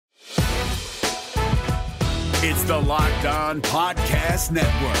It's the Locked On Podcast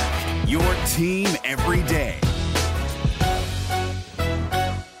Network, your team every day.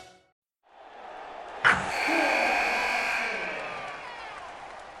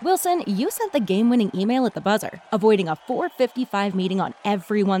 Wilson, you sent the game-winning email at the buzzer, avoiding a 4:55 meeting on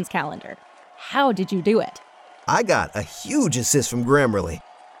everyone's calendar. How did you do it? I got a huge assist from Grammarly,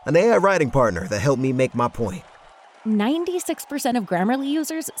 an AI writing partner that helped me make my point. 96% of Grammarly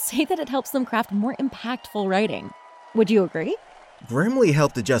users say that it helps them craft more impactful writing. Would you agree? Grammarly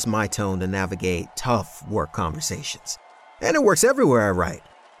helped adjust my tone to navigate tough work conversations. And it works everywhere I write,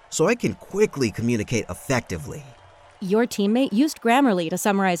 so I can quickly communicate effectively. Your teammate used Grammarly to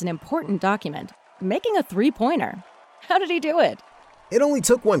summarize an important document, making a 3-pointer. How did he do it? It only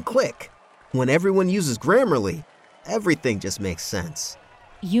took one click. When everyone uses Grammarly, everything just makes sense.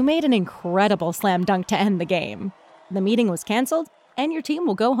 You made an incredible slam dunk to end the game. The meeting was canceled, and your team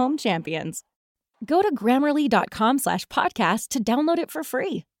will go home champions. Go to Grammarly.com/podcast to download it for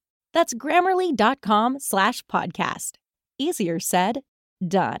free. That's Grammarly.com/podcast. Easier said,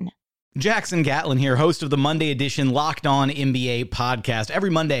 done. Jackson Gatlin here, host of the Monday edition Locked On NBA podcast. Every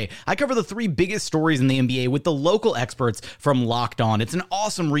Monday, I cover the 3 biggest stories in the NBA with the local experts from Locked On. It's an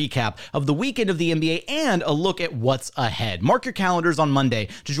awesome recap of the weekend of the NBA and a look at what's ahead. Mark your calendars on Monday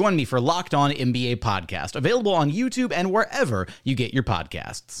to join me for Locked On NBA podcast, available on YouTube and wherever you get your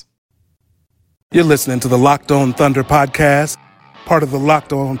podcasts. You're listening to the Locked On Thunder podcast, part of the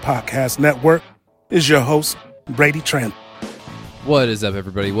Locked On Podcast Network. Is your host, Berry Tramel. What is up,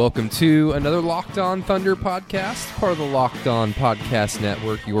 everybody? Welcome to another Locked On Thunder podcast, part of the Locked On Podcast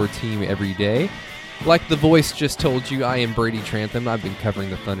Network, your team every day. Like the voice just told you, I am Berry Tramel. I've been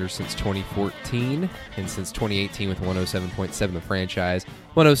covering the Thunder since 2014 and since 2018 with 107.7 The Franchise,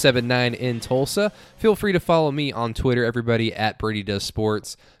 107.9 in Tulsa. Feel free to follow me on Twitter, everybody, at Brady Does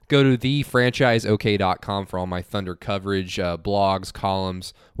Sports. Go to thefranchiseok.com for all my Thunder coverage, blogs,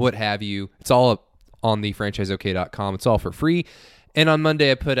 columns, what have you. It's all up on thefranchiseok.com. It's all for free. And on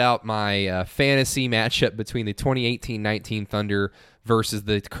Monday, I put out my fantasy matchup between the 2018-19 Thunder versus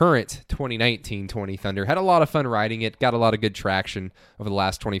the current 2019-20 Thunder. Had a lot of fun writing it. Got a lot of good traction over the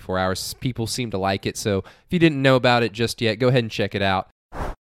last 24 hours. People seem to like it. So if you didn't know about it just yet, go ahead and check it out.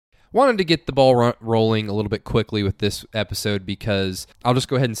 Wanted to get the ball rolling a little bit quickly with this episode because I'll just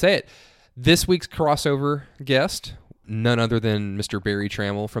go ahead and say it. This week's crossover guest, none other than Mr. Berry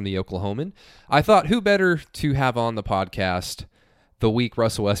Tramel from the Oklahoman. I thought, who better to have on the podcast the week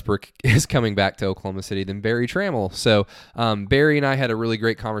Russell Westbrook is coming back to Oklahoma City than Berry Tramel. So Berry and I had a really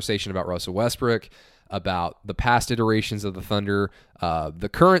great conversation about Russell Westbrook, about the past iterations of the Thunder, the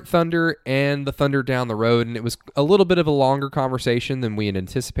current Thunder, and the Thunder down the road. And it was a little bit of a longer conversation than we had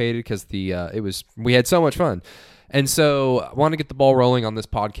anticipated because we had so much fun. And so I want to get the ball rolling on this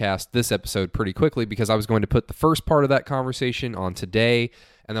podcast, this episode, pretty quickly because I was going to put the first part of that conversation on today,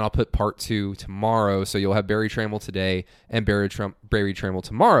 and then I'll put part 2 tomorrow. So you'll have Berry Tramel today and Berry Tramel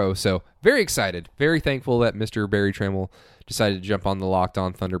tomorrow. So very excited, very thankful that Mr. Berry Tramel decided to jump on the Locked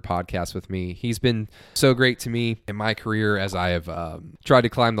On Thunder podcast with me. He's been so great to me in my career as I have tried to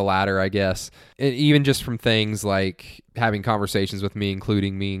climb the ladder, I guess. And even just from things like having conversations with me,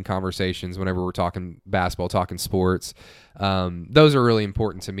 including me in conversations whenever we're talking basketball, talking sports. Those are really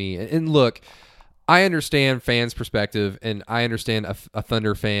important to me. And look, I understand fans' perspective, and I understand a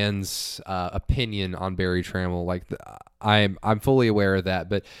Thunder fan's opinion on Berry Tramel. Like I'm fully aware of that.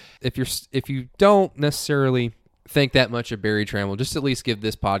 But if you don't necessarily think that much of Berry Tramel, just at least give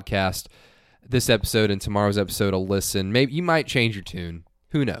this podcast, this episode and tomorrow's episode a listen. Maybe you might change your tune.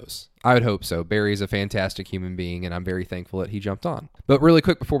 Who knows? I would hope so. Barry is a fantastic human being, and I'm very thankful that he jumped on. But really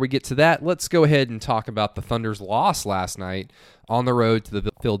quick, before we get to that, let's go ahead and talk about the Thunder's loss last night on the road to the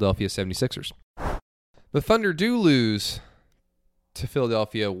Philadelphia 76ers. The Thunder do lose to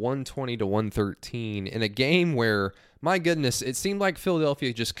Philadelphia 120-113 in a game where, my goodness, it seemed like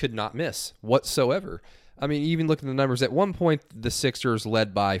Philadelphia just could not miss whatsoever. I mean, even looking at the numbers, at one point the Sixers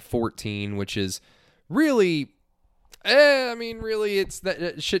led by 14, which is really,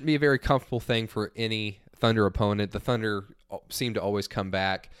 it shouldn't be a very comfortable thing for any Thunder opponent. The Thunder seem to always come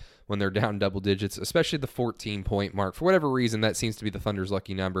back when they're down double digits, especially the 14-point mark. For whatever reason, that seems to be the Thunder's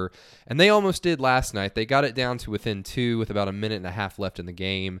lucky number. And they almost did last night. They got it down to within 2 with about a minute and a half left in the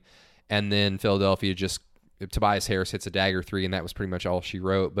game. And then Philadelphia Tobias Harris hits a dagger 3, and that was pretty much all she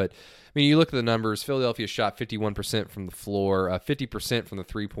wrote. But, I mean, you look at the numbers. Philadelphia shot 51% from the floor, 50% from the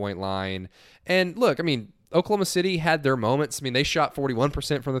three-point line. And, look, I mean, Oklahoma City had their moments. I mean, they shot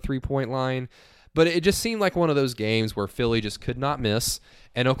 41% from the three-point line. But it just seemed like one of those games where Philly just could not miss,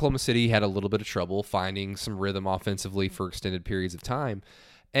 and Oklahoma City had a little bit of trouble finding some rhythm offensively for extended periods of time.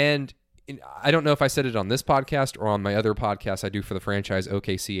 And I don't know if I said it on this podcast or on my other podcast I do for the franchise,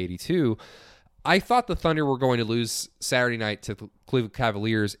 OKC 82. I thought the Thunder were going to lose Saturday night to the Cleveland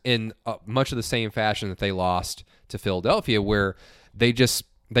Cavaliers in much of the same fashion that they lost to Philadelphia, where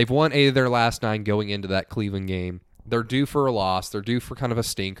they've won 8 of their last 9 going into that Cleveland game. They're due for a loss. They're due for kind of a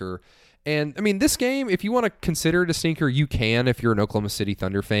stinker. And, I mean, this game, if you want to consider it a stinker, you can if you're an Oklahoma City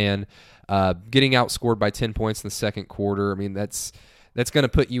Thunder fan. Getting outscored by 10 points in the second quarter, I mean, that's going to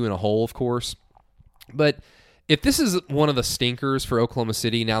put you in a hole, of course. But if this is one of the stinkers for Oklahoma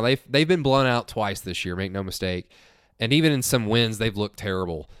City, now they've been blown out twice this year, make no mistake. And even in some wins, they've looked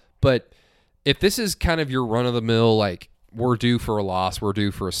terrible. But if this is kind of your run-of-the-mill, like, we're due for a loss, we're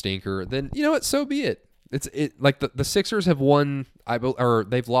due for a stinker, then you know what, so be it. Like the Sixers have won, or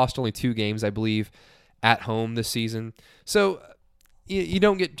they've lost only 2 games, I believe, at home this season. So you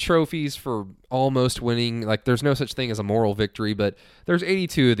don't get trophies for almost winning. Like, there's no such thing as a moral victory, but there's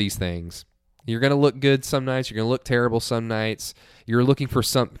 82 of these things. You're going to look good some nights. You're going to look terrible some nights. You're looking for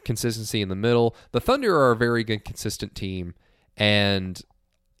some consistency in the middle. The Thunder are a very good, consistent team, and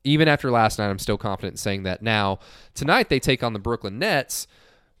even after last night, I'm still confident in saying that. Now, tonight they take on the Brooklyn Nets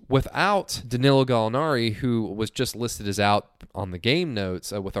without Danilo Gallinari, who was just listed as out on the game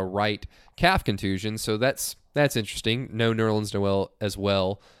notes with a right calf contusion. So that's interesting. No Nerlens Noel as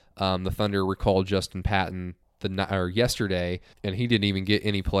well. The Thunder recalled Justin Patton yesterday, and he didn't even get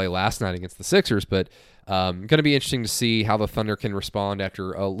any play last night against the Sixers. But going to be interesting to see how the Thunder can respond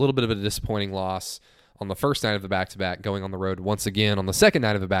after a little bit of a disappointing loss on the first night of the back-to-back, going on the road once again on the second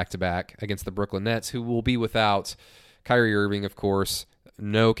night of the back-to-back against the Brooklyn Nets, who will be without Kyrie Irving, of course.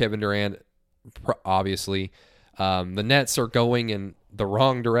 No Kevin Durant, obviously. The Nets are going in the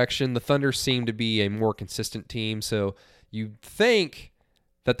wrong direction. The Thunder seem to be a more consistent team, so you'd think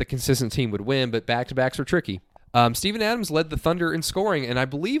that the consistent team would win, but back-to-backs are tricky. Steven Adams led the Thunder in scoring, and I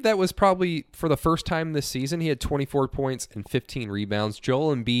believe that was probably for the first time this season. He had 24 points and 15 rebounds.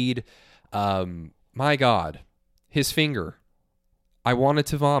 Joel Embiid, my God, his finger. I wanted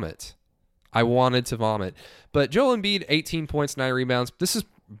to vomit. But Joel Embiid, 18 points, 9 rebounds. This is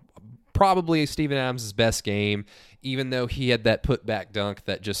probably Steven Adams' best game, even though he had that putback dunk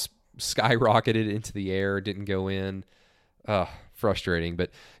that just skyrocketed into the air, didn't go in. Frustrating,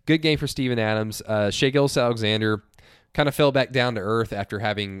 but good game for Steven Adams. Shai Gilgeous-Alexander kind of fell back down to earth after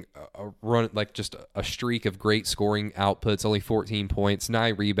having a run, like just a streak of great scoring outputs. Only 14 points,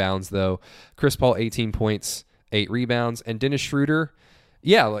 9 rebounds though. Chris Paul, 18 points, 8 rebounds, and Dennis Schroeder.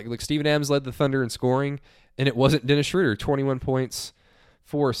 Yeah, like Steven Adams led the Thunder in scoring, and it wasn't Dennis Schroeder. 21 points,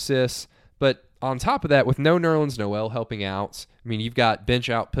 4 assists. But on top of that, with no Nerlens Noel helping out, I mean, you've got bench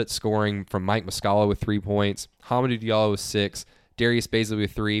output scoring from Mike Muscala with 3 points, Hamidou Diallo with 6, Darius Bazley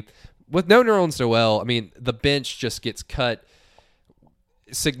with 3. With no Nerlens Noel, I mean, the bench just gets cut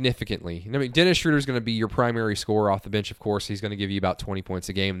significantly. I mean, Dennis Schroeder is going to be your primary scorer off the bench, of course. He's going to give you about 20 points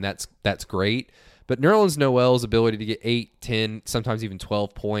a game, and that's great. But Nerlens Noel's ability to get 8, 10, sometimes even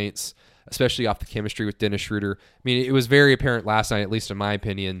 12 points, especially off the chemistry with Dennis Schroeder, I mean, it was very apparent last night, at least in my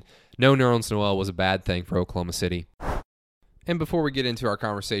opinion, no Nerlens Noel was a bad thing for Oklahoma City. And before we get into our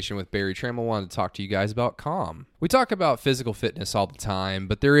conversation with Berry Tramel, I wanted to talk to you guys about Calm. We talk about physical fitness all the time,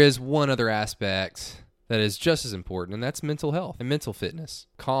 but there is one other aspect that is just as important, and that's mental health and mental fitness.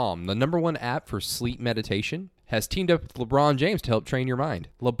 Calm, the #1 app for sleep meditation, has teamed up with LeBron James to help train your mind.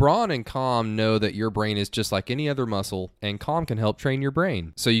 LeBron and Calm know that your brain is just like any other muscle, and Calm can help train your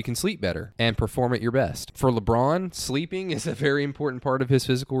brain so you can sleep better and perform at your best. For LeBron, sleeping is a very important part of his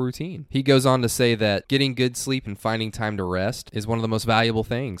physical routine. He goes on to say that getting good sleep and finding time to rest is one of the most valuable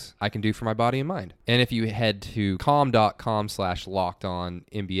things I can do for my body and mind. And if you head to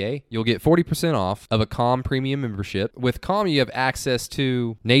calm.com/lockedonnba, you'll get 40% off of a Calm premium membership. With Calm, you have access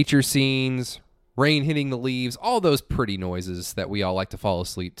to nature scenes, rain hitting the leaves, all those pretty noises that we all like to fall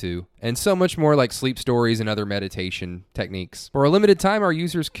asleep to, and so much more, like sleep stories and other meditation techniques. For a limited time, our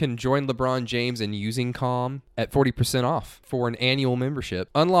users can join LeBron James in using Calm at 40% off for an annual membership.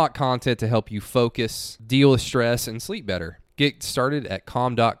 Unlock content to help you focus, deal with stress, and sleep better. Get started at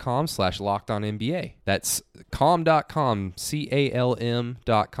calm.com/lockedonnba. That's calm.com,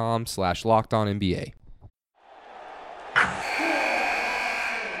 calm.com/lockedonnba.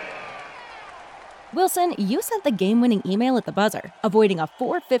 Wilson, you sent the game-winning email at the buzzer, avoiding a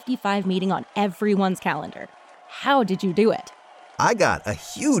 4:55 meeting on everyone's calendar. How did you do it? I got a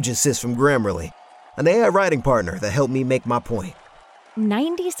huge assist from Grammarly, an AI writing partner that helped me make my point.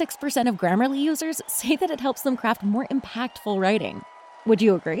 96% of Grammarly users say that it helps them craft more impactful writing. Would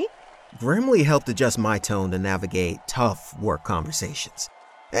you agree? Grammarly helped adjust my tone to navigate tough work conversations.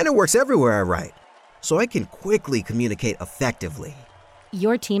 And it works everywhere I write, so I can quickly communicate effectively.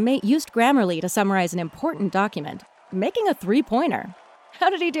 Your teammate used Grammarly to summarize an important document, making a 3-pointer. How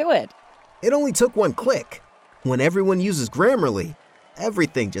did he do it? It only took one click. When everyone uses Grammarly,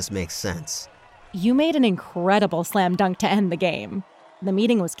 everything just makes sense. You made an incredible slam dunk to end the game. The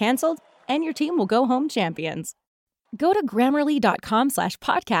meeting was canceled, and your team will go home champions. Go to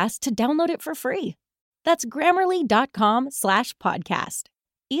Grammarly.com/podcast to download it for free. That's Grammarly.com/podcast.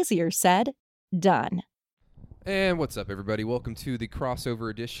 Easier said, done. And what's up, everybody? Welcome to the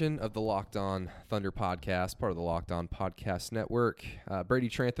crossover edition of the Locked On Thunder podcast, part of the Locked On Podcast Network. Berry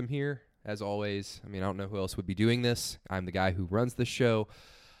Tramel here, as always. I mean, I don't know who else would be doing this. I'm the guy who runs the show.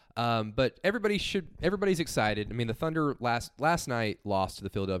 But everybody's excited. I mean, the Thunder last night lost to the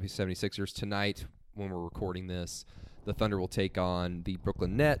Philadelphia 76ers. Tonight, when we're recording this, the Thunder will take on the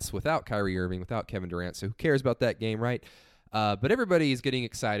Brooklyn Nets without Kyrie Irving, without Kevin Durant. So who cares about that game, right? But everybody is getting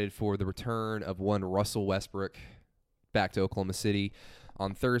excited for the return of one Russell Westbrook back to Oklahoma City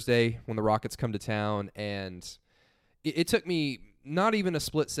on Thursday when the Rockets come to town. And it took me not even a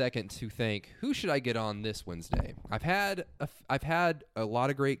split second to think, who should I get on this Wednesday? I've had a lot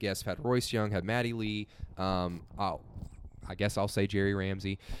of great guests. I've had Royce Young, had Maddie Lee. I guess I'll say Jerry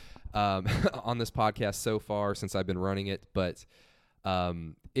Ramsey on this podcast so far since I've been running it. But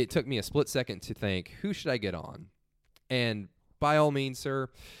it took me a split second to think, who should I get on? And by all means, sir,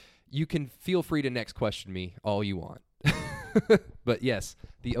 you can feel free to next question me all you want. But yes,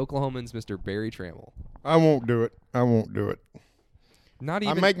 the Oklahoman's Mr. Berry Tramel. I won't do it. Not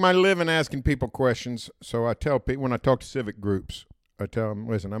even. I make my living asking people questions, so I tell people when I talk to civic groups, I tell them,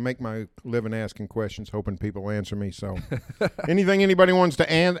 listen, I make my living asking questions, hoping people answer me. So anything anybody wants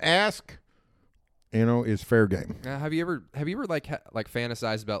to ask, is fair game. Have you ever like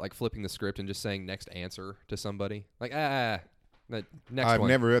fantasized about like flipping the script and just saying next answer to somebody? Like next I've one.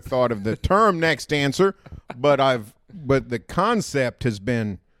 never thought of the term next answer, but the concept has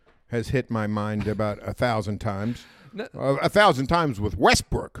hit my mind about 1,000 times. 1,000 times with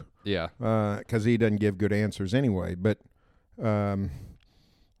Westbrook. Yeah. Because he doesn't give good answers anyway. But, old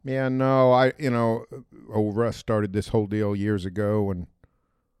Russ started this whole deal years ago, and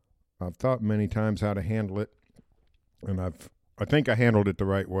I've thought many times how to handle it, and I think I handled it the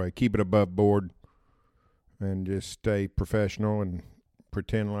right way. Keep it above board and just stay professional and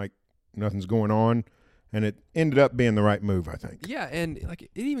pretend like nothing's going on. And it ended up being the right move, I think. Yeah, and like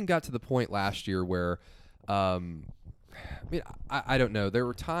it even got to the point last year where I don't know. There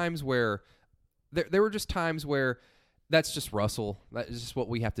were times where there were just times where that's just Russell. That is just what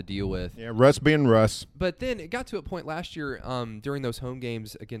we have to deal with. Yeah, Russ being Russ. But then it got to a point last year during those home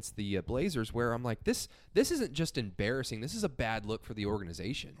games against the Blazers where I'm like, this isn't just embarrassing. This is a bad look for the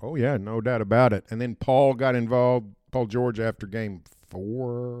organization. Oh, yeah, no doubt about it. And then Paul got involved, Paul George, after Game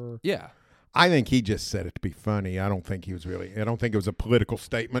 4. Yeah. I think he just said it to be funny. I don't think it was a political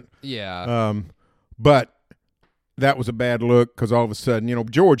statement. Yeah. But that was a bad look because all of a sudden,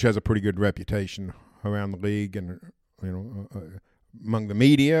 George has a pretty good reputation around the league and, among the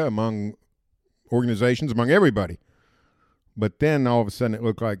media, among organizations, among everybody. But then all of a sudden it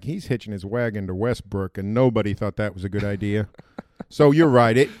looked like he's hitching his wagon to Westbrook, and nobody thought that was a good idea. So you're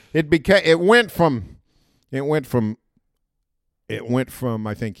right. It went from I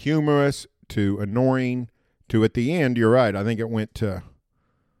think humorous to annoying to at the end. You're right. I think it went to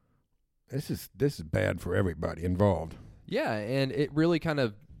this is bad for everybody involved. Yeah, and it really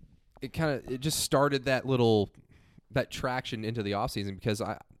it just started that traction into the offseason because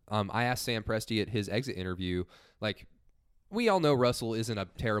I asked Sam Presti at his exit interview, like, we all know Russell isn't a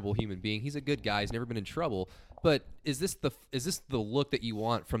terrible human being. He's a good guy. He's never been in trouble. But is this the look that you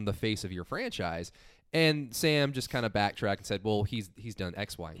want from the face of your franchise? And Sam just kind of backtracked and said, well, he's done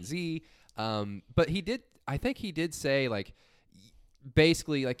X, Y, and Z. But I think he did say, like,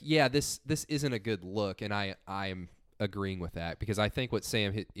 basically, like, yeah, this isn't a good look, and I am agreeing with that because I think what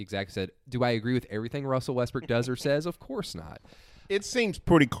Sam exactly said, do I agree with everything Russell Westbrook does or says? Of course not. It seems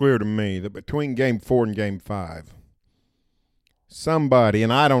pretty clear to me that between Game 4 and Game 5, somebody,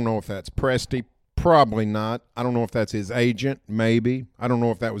 and I don't know if that's Presti, probably not. I don't know if that's his agent, maybe. I don't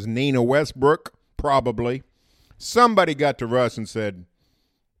know if that was Nina Westbrook, probably. Somebody got to Russ and said,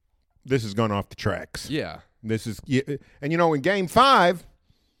 this has gone off the tracks. Yeah. And in Game 5,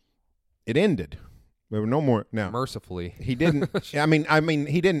 it ended. There were no more. Now, mercifully, he didn't. I mean,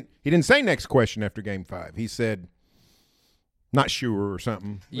 he didn't say next question after Game 5. He said, not sure or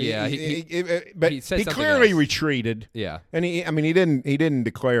something. Yeah, but he said he something clearly else. Retreated. Yeah, and he didn't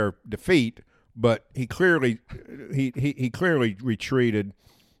declare defeat, but he clearly retreated.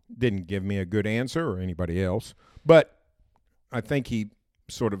 Didn't give me a good answer or anybody else, but I think he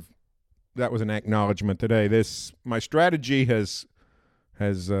sort of that was an acknowledgement today. My strategy has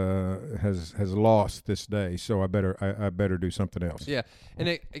has lost this day. So I better do something else. Yeah, and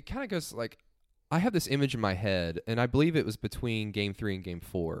it kind of goes like, I have this image in my head, and I believe it was between Game 3 and Game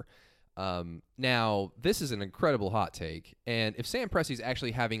 4. Now, this is an incredible hot take, and if Sam Presti's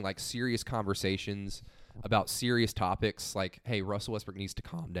actually having like serious conversations about serious topics, like, hey, Russell Westbrook needs to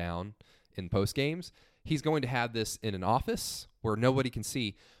calm down in post games, he's going to have this in an office where nobody can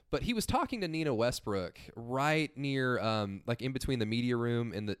see. But he was talking to Nina Westbrook right near, like in between the media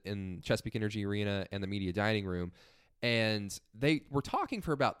room in Chesapeake Energy Arena and the media dining room. And they were talking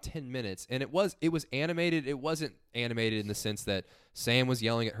for about 10 minutes, and it was animated. It wasn't animated in the sense that Sam was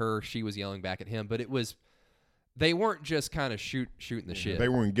yelling at her, she was yelling back at him, but they weren't just kind of shooting the shit. They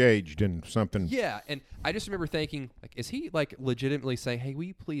were engaged in something. Yeah, and I just remember thinking, like, is he like legitimately saying, "Hey, will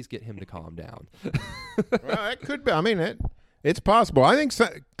you please get him to calm down"? Well, it could be. I mean, it's possible. I think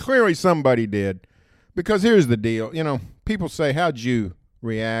clearly somebody did, because here's the deal. You know, people say, "How'd you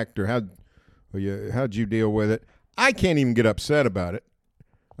react?" or "How'd you deal with it?" I can't even get upset about it.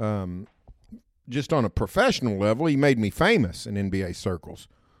 Just on a professional level, he made me famous in NBA circles.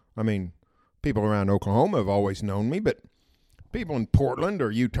 I mean, people around Oklahoma have always known me, but people in Portland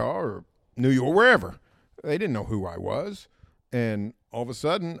or Utah or New York, wherever, they didn't know who I was. And all of a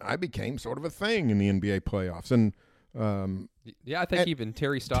sudden, I became sort of a thing in the NBA playoffs. And yeah, I think even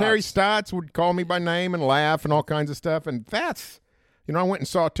Terry Stotts. Terry Stotts would call me by name and laugh and all kinds of stuff. And that's, you know, I went and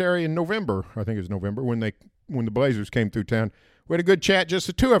saw Terry in November. I think it was November when the Blazers came through town. We had a good chat, just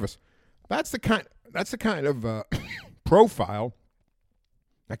the two of us. That's the kind of profile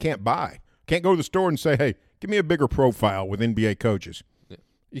I can't buy. Can't go to the store and say, "Hey, give me a bigger profile with NBA coaches." Yeah.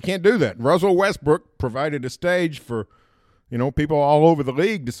 You can't do that. Russell Westbrook provided a stage for, you know, people all over the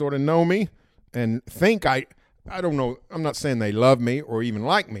league to sort of know me and think I don't know. I'm not saying they love me or even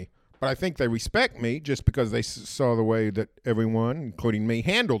like me, but I think they respect me just because they saw the way that everyone, including me,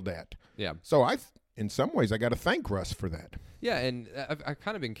 handled that. Yeah. So in some ways, I got to thank Russ for that. Yeah, and I've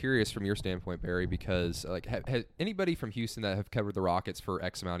kind of been curious from your standpoint, Barry, because like, has anybody from Houston that have covered the Rockets for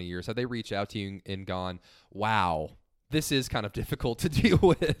X amount of years, have they reached out to you and gone, "Wow, this is kind of difficult to deal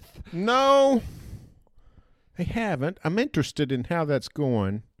with"? No, they haven't. I'm interested in how that's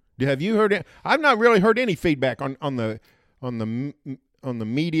going. Have you heard it? I've not really heard any feedback on the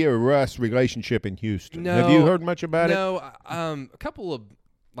media or Russ relationship in Houston. No, have you heard much about it? No, a couple of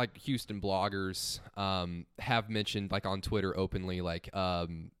like Houston bloggers have mentioned, like on Twitter openly, like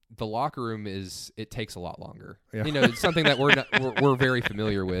the locker room it takes a lot longer. Yeah. You know, it's something that we're very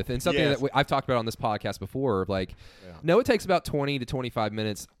familiar with, and something that I've talked about on this podcast before. Like, no, it takes about 20 to 25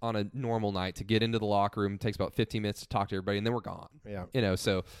 minutes on a normal night to get into the locker room. It takes about 15 minutes to talk to everybody, and then we're gone. Yeah, you know.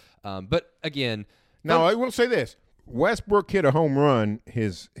 So, but again, now I will say this: Westbrook hit a home run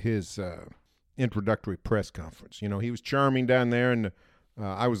his introductory press conference. You know, he was charming down there, and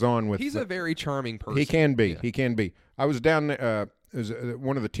I was on with. He's a very charming person. He can be. Yeah. He can be. I was down there.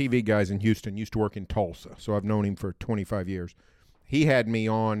 One of the TV guys in Houston used to work in Tulsa, so I've known him for 25 years. He had me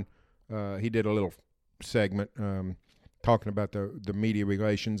on. He did a little segment talking about the media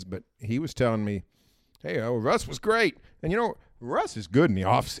relations, but he was telling me, "Hey, Russ was great." And, you know, Russ is good in the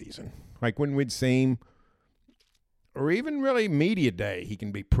off season. Like when we'd see him, or even really media day, he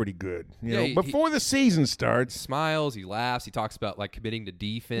can be pretty good. You know, before the season starts. He smiles, he laughs, he talks about like committing to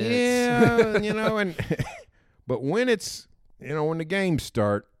defense. Yeah, you know, and but when it's, you know, when the games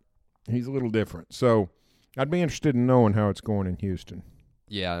start, he's a little different. So I'd be interested in knowing how it's going in Houston.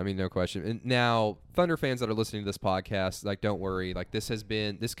 Yeah, I mean, no question. And now, Thunder fans that are listening to this podcast, like, don't worry. Like, this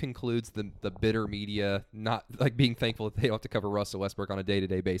concludes the bitter media not, like, being thankful that they don't have to cover Russell Westbrook on a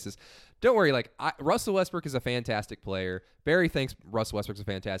day-to-day basis. Don't worry. Like, Russell Westbrook is a fantastic player. Barry thinks Russell Westbrook's a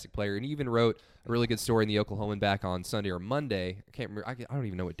fantastic player, and he even wrote a really good story in the Oklahoman back on Sunday or Monday. I can't remember. I don't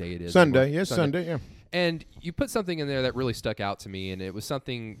even know what day it is. Sunday. Yes, Sunday, yeah. And you put something in there that really stuck out to me, and it was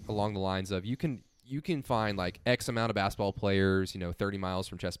something along the lines of you can find like X amount of basketball players, you know, 30 miles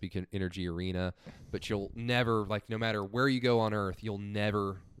from Chesapeake Energy Arena, but you'll never, like, no matter where you go on earth, you'll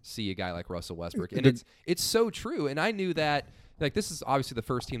never see a guy like Russell Westbrook. And it's so true. And I knew that, like, this is obviously the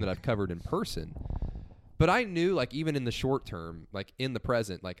first team that I've covered in person, but I knew, like, even in the short term, like in the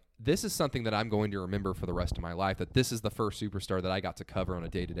present, like, this is something that I'm going to remember for the rest of my life, that this is the first superstar that I got to cover on a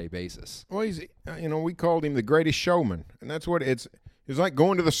day-to-day basis. Well, he's, you know, we called him the greatest showman, and that's what it's like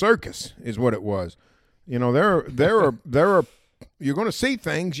going to the circus is what it was. You know, there are you're going to see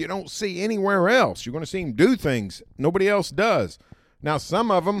things you don't see anywhere else. You're going to see him do things nobody else does. Now,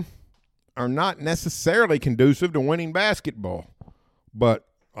 some of them are not necessarily conducive to winning basketball, but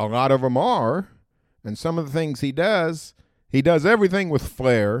a lot of them are. And some of the things he does everything with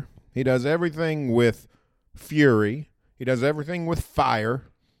flair. He does everything with fury. He does everything with fire.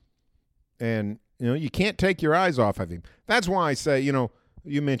 And, you can't take your eyes off of him. That's why I say, you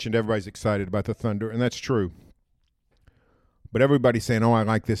mentioned everybody's excited about the Thunder, and that's true. But everybody's saying, I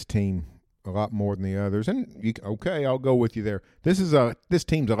like this team a lot more than the others. And, okay, I'll go with you there. This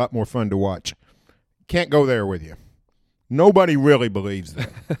team's a lot more fun to watch. Can't go there with you. Nobody really believes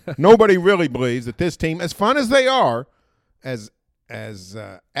that. Nobody really believes that this team, as fun as they are, as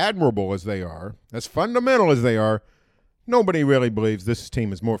admirable as they are, as fundamental as they are, nobody really believes this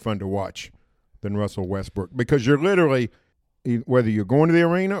team is more fun to watch than Russell Westbrook, because you're literally, whether you're going to the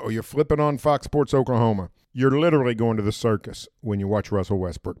arena or you're flipping on Fox Sports Oklahoma, you're literally going to the circus when you watch Russell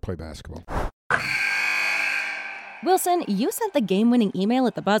Westbrook play basketball. Wilson, you sent the game-winning email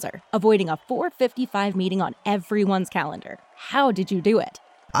at the buzzer, avoiding a 4:55 meeting on everyone's calendar. How did you do it?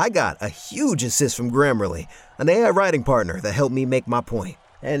 I got a huge assist from Grammarly, an AI writing partner that helped me make my point.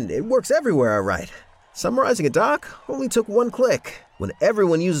 And it works everywhere I write. Summarizing a doc only took one click. When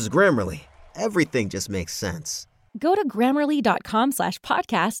everyone uses Grammarly, everything just makes sense. Go to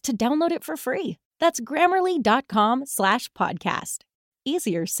Grammarly.com/podcast to download it for free. That's Grammarly.com/podcast.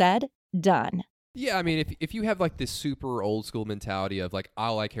 Easier said, done. Yeah, I mean, if you have like this super old school mentality of like,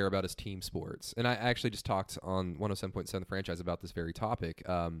 all I care about is team sports, and I actually just talked on 107.7 The Franchise about this very topic.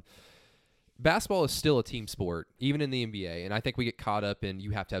 Basketball is still a team sport, even in the NBA, and I think we get caught up in you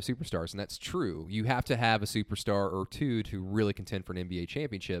have to have superstars, and that's true. You have to have a superstar or two to really contend for an NBA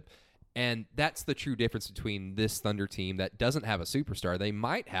championship, and that's the true difference between this Thunder team that doesn't have a superstar. They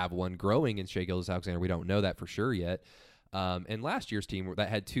might have one growing in Shai Gilgeous-Alexander. We don't know that for sure yet. And last year's team that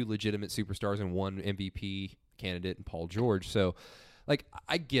had two legitimate superstars and one MVP candidate in Paul George. So, like,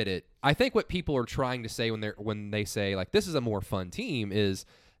 I get it. I think what people are trying to say when they say, like, this is a more fun team is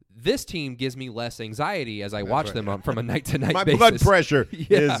this team gives me less anxiety as I watch them from a night-to-night basis. My blood pressure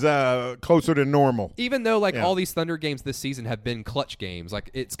is closer to normal. Even though, all these Thunder games this season have been clutch games. Like,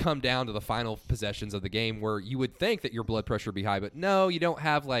 it's come down to the final possessions of the game where you would think that your blood pressure would be high, but no, you don't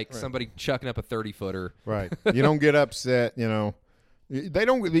have, somebody chucking up a 30-footer. Right. You don't get upset,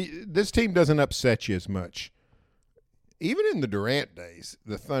 This team doesn't upset you as much. Even in the Durant days,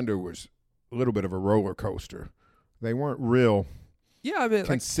 the Thunder was a little bit of a roller coaster. They weren't real... Yeah, I mean,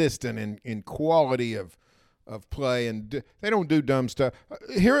 consistent in quality of play, and they don't do dumb stuff.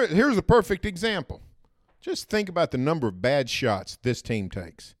 Here's a perfect example. Just think about the number of bad shots this team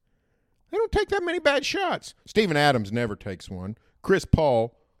takes. They don't take that many bad shots. Steven Adams never takes one. Chris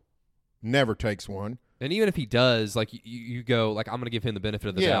Paul never takes one. And even if he does, you go, I'm going to give him the benefit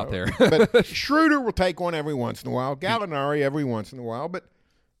of the doubt there. But Schroeder will take one every once in a while. Gallinari every once in a while, but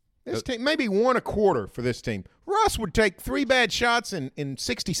this team, maybe one a quarter for this team. Russ would take 3 bad shots in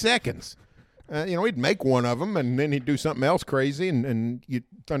 60 seconds. He'd make one of them, and then he'd do something else crazy, and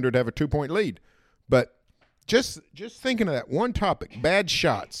Thunder'd have a 2-point lead. But just thinking of that one topic, bad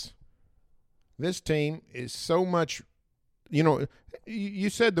shots, this team is so much you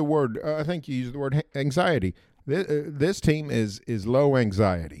said the word, I think you used the word anxiety. This team is low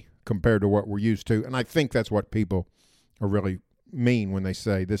anxiety compared to what we're used to, and I think that's what people are really mean when they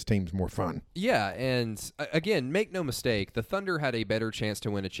say this team's more fun. Yeah, and again, make no mistake, the Thunder had a better chance to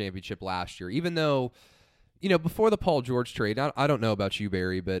win a championship last year, even though, before the Paul George trade, I don't know about you,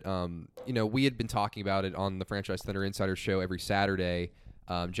 Barry, but, we had been talking about it on the Franchise Thunder Insider Show every Saturday.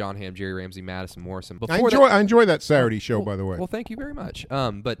 John Hamm, Jerry Ramsey, Madison Morrison. I enjoy that Saturday show, by the way. Well, thank you very much.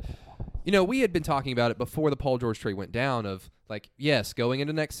 But, we had been talking about it before the Paul George trade went down of, yes, going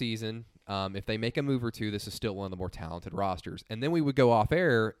into next season, if they make a move or two, this is still one of the more talented rosters. And then we would go off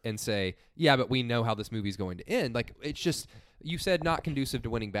air and say, yeah, but we know how this movie's going to end. It's just, you said not conducive to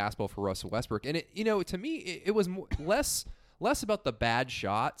winning basketball for Russell Westbrook. And, to me, it was less about the bad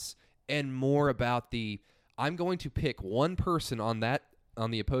shots and more about I'm going to pick one person on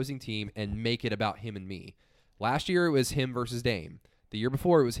the opposing team and make it about him and me. Last year, it was him versus Dame. The year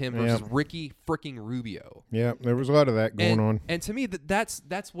before, it was him versus Ricky freaking Rubio. Yeah, there was a lot of that going on. And to me, that's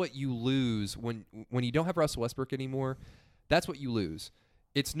what you lose when you don't have Russell Westbrook anymore. That's what you lose.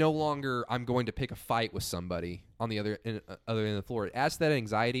 It's no longer I'm going to pick a fight with somebody on the other end of the floor. It adds to that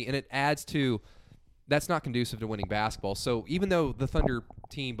anxiety, and it adds to that's not conducive to winning basketball. So even though the Thunder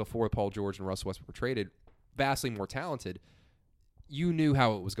team before Paul George and Russell Westbrook were traded, vastly more talented, you knew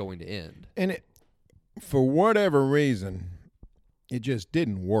how it was going to end. And for whatever reason, it just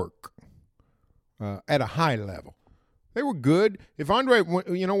didn't work at a high level. They were good. If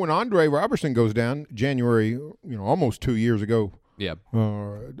when Andre Robertson goes down January, almost 2 years ago,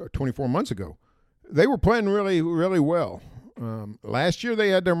 24 months ago, they were playing really, really well. Last year they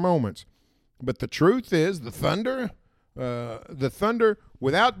had their moments, but the truth is the Thunder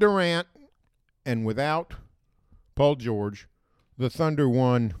without Durant and without Paul George, the Thunder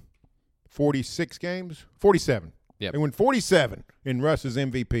won 46 games? 47. Yep. They won 47 in Russ's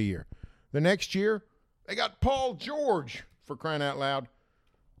MVP year. The next year, they got Paul George, for crying out loud.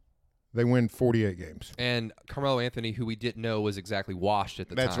 They win 48 games. And Carmelo Anthony, who we didn't know was exactly washed at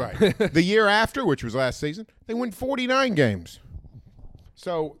the That's time. That's right. The year after, which was last season, they win 49 games.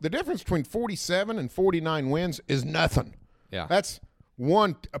 So the difference between 47 and 49 wins is nothing. Yeah. That's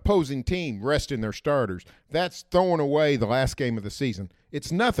one opposing team resting their starters. That's throwing away the last game of the season.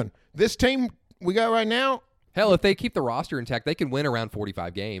 It's nothing. This team we got right now, Hell, if they keep the roster intact, they can win around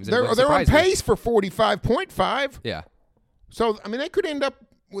 45 games. they're on pace for 45.5. Yeah. So, I mean, they could end up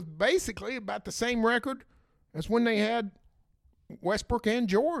with basically about the same record as when they had Westbrook and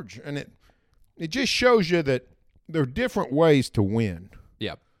George. And it just shows you that there are different ways to win.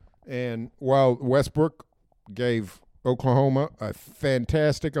 Yeah. And while Westbrook gave Oklahoma a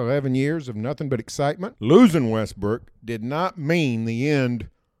fantastic 11 years of nothing but excitement, losing Westbrook did not mean the end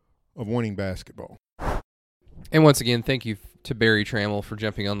of winning basketball. And once again, thank you to Berry Tramel for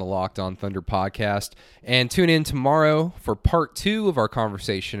jumping on the Locked On Thunder podcast. And tune in tomorrow for part 2 of our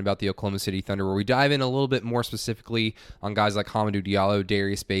conversation about the Oklahoma City Thunder, where we dive in a little bit more specifically on guys like Hamidou Diallo,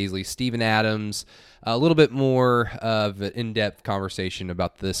 Darius Bazley, Steven Adams, a little bit more of an in-depth conversation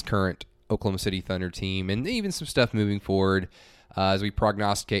about this current Oklahoma City Thunder team, and even some stuff moving forward as we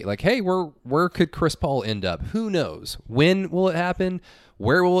prognosticate, like, hey, where could Chris Paul end up? Who knows? When will it happen?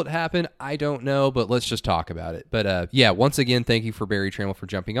 Where will it happen? I don't know, but let's just talk about it. But yeah, once again, thank you for Berry Tramel for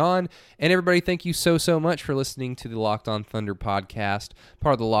jumping on. And everybody, thank you so much for listening to the Locked On Thunder podcast,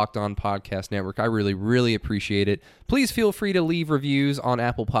 part of the Locked On Podcast Network. I really, really appreciate it. Please feel free to leave reviews on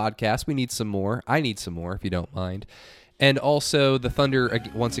Apple Podcasts. We need some more. I need some more, if you don't mind. And also, the Thunder,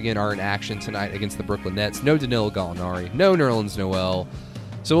 once again, are in action tonight against the Brooklyn Nets. No Danilo Gallinari, no Nerlens Noel.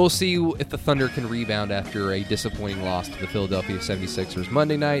 So we'll see if the Thunder can rebound after a disappointing loss to the Philadelphia 76ers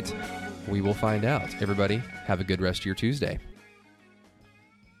Monday night. We will find out. Everybody, have a good rest of your Tuesday.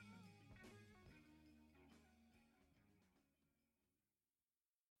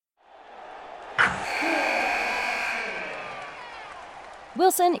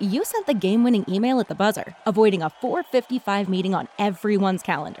 Wilson, you sent the game-winning email at the buzzer, avoiding a 4:55 meeting on everyone's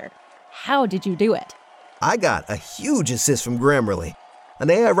calendar. How did you do it? I got a huge assist from Grammarly, an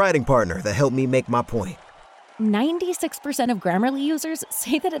AI writing partner that helped me make my point. 96% of Grammarly users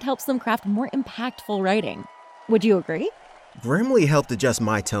say that it helps them craft more impactful writing. Would you agree? Grammarly helped adjust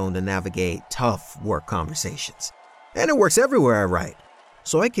my tone to navigate tough work conversations. And it works everywhere I write,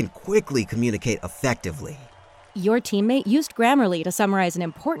 so I can quickly communicate effectively. Your teammate used Grammarly to summarize an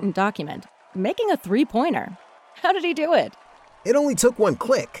important document, making a 3-pointer. How did he do it? It only took one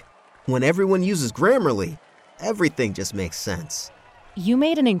click. When everyone uses Grammarly, everything just makes sense. You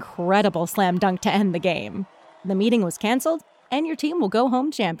made an incredible slam dunk to end the game. The meeting was canceled, and your team will go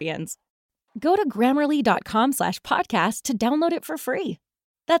home champions. Go to Grammarly.com/podcast to download it for free.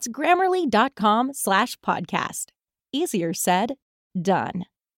 That's Grammarly.com/podcast. Easier said, done.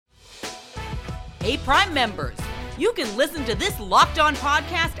 Hey, Prime members, you can listen to this Locked On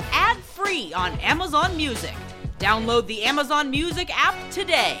podcast ad-free on Amazon Music. Download the Amazon Music app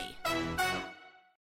today.